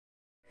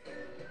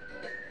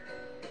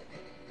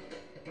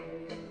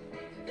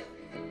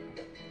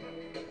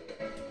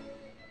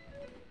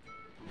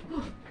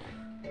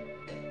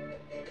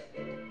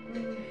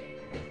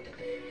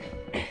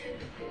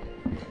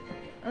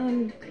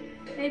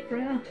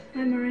Freya.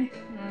 Hi Murray.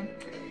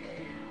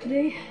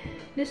 Today,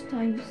 this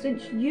time,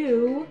 since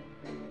you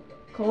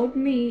called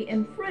me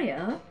and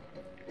Freya,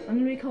 I'm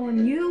gonna be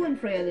calling you and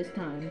Freya this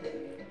time.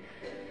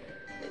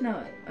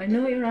 Now, I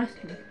know what you're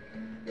asking.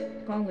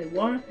 Conley,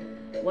 why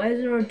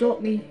is there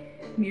Adopt Me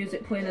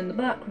music playing in the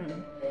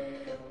background?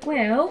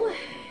 Well,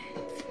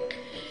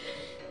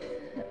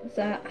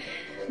 that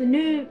a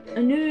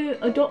new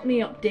Adopt Me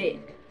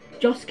update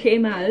just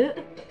came out,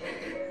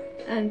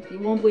 and you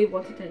won't believe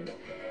what it is.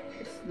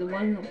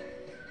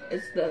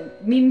 It's the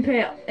meme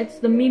pet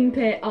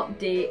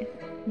update.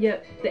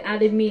 Yep, they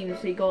added memes.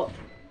 They got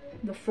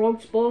the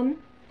frog spawn,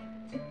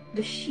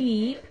 the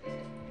sheep,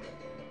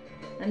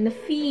 and the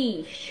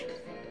fish.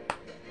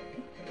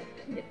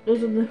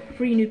 Those are the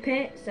 3 new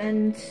pets,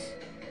 and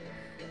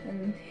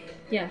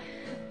yeah.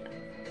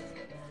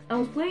 I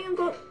was playing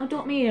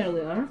Adopt Me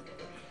earlier,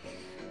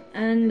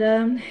 and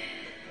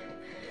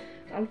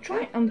I'm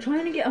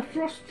trying to get a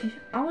Frost.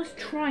 I was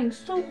trying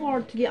so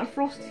hard to get a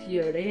Frost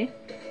Fury.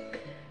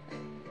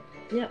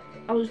 Yep,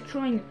 I was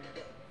trying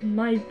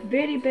my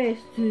very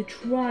best to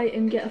try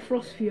and get a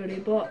Frost Fury,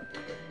 but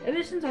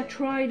ever since I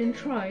tried and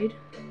tried,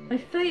 I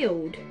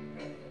failed.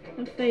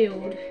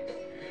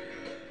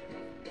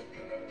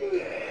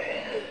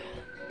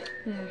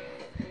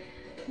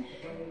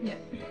 Yeah,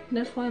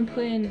 that's why I'm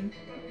playing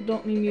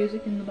Adopt Me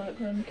music in the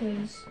background,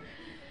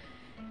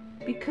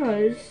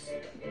 because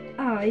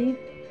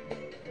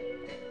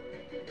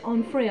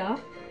on Freya,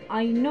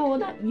 I know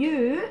that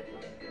you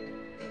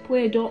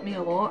play Adopt Me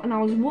a lot, and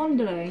I was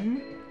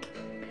wondering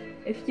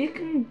if you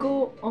can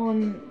go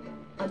on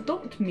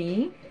Adopt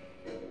Me.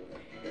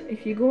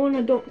 If you go on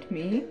Adopt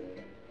Me,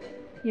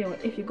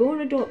 if you go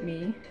on Adopt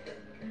Me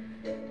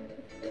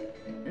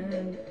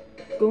and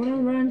go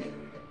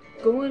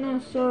in a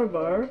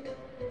server,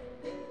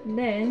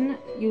 then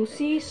you'll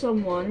see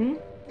someone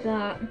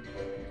that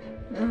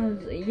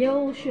has a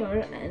yellow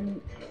shirt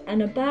and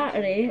a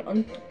battery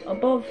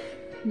above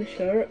the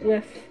shirt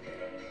with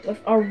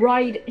a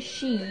ride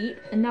sheep,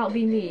 and that'll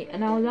be me.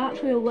 And I'm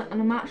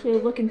actually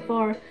looking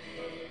for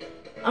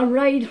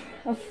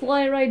a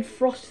fly ride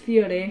Frost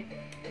Fury.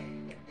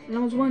 And I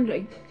was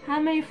wondering,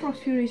 how many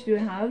Frost Furies do I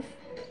have?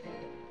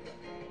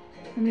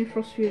 How many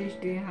Frost Furies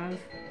do you have?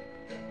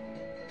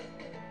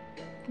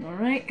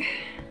 Alright.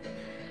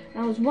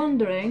 I was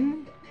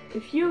wondering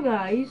if you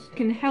guys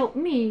can help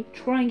me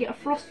try and get a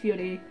Frost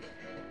Fury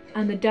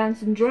and the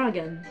Dancing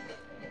Dragon.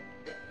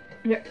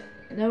 Yeah,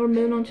 now we're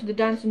moving on to the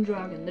Dancing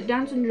Dragon. The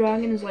Dancing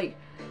Dragon is like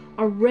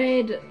a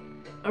red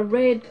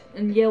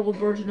and yellow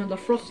version of the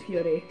Frost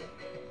Fury.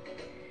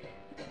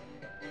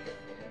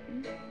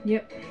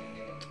 Yep.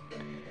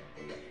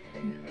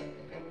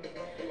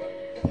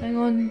 Hang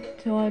on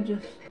till I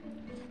just...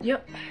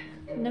 Yep,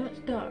 now it's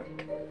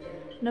dark.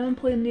 Now I'm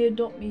playing the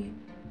Adopt Me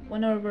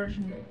 1 hour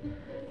version.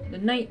 The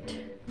night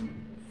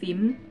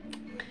theme.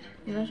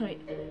 Yeah, that's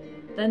right.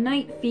 The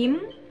night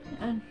theme.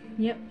 And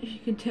yep, as you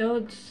can tell,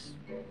 it's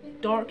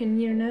dark in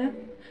here now.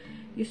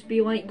 Used to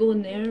be light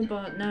going there,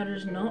 but now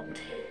there's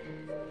not.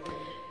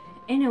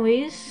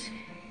 Anyways,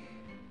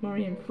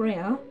 Murray and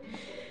Freya,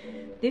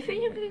 do you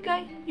think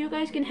you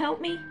guys can help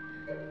me?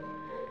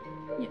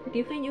 Yeah, do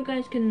you think you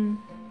guys can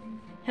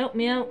help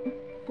me out,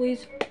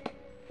 please?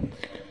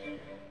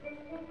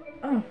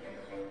 Oh.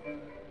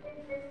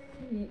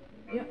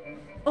 Yep.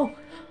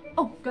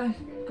 Oh, guys,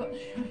 got to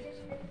show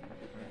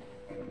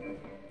you.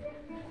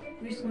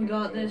 Recently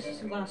got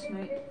this last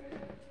night.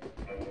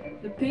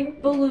 The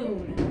pink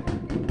balloon.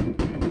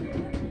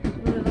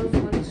 One of those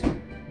ones.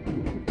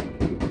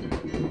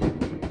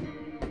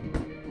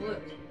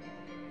 Look.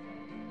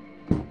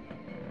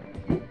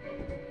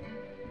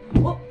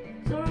 Oh,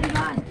 it's already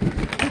gone.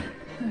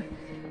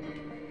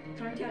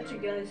 Try and catch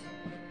it, guys.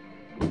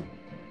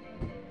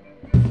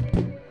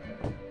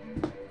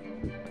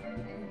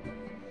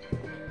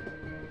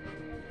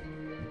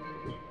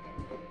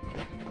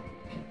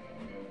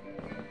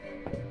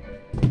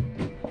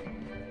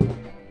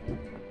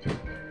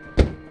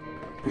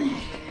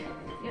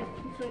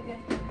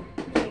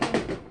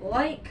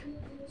 Like,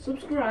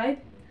 subscribe,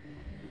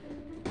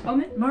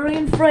 comment, Murray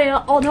and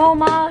Freya on all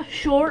my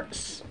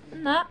shorts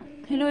and that.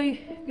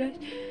 Anyway, guys,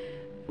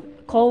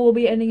 call will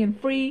be ending in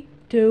 3,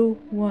 2,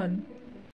 1.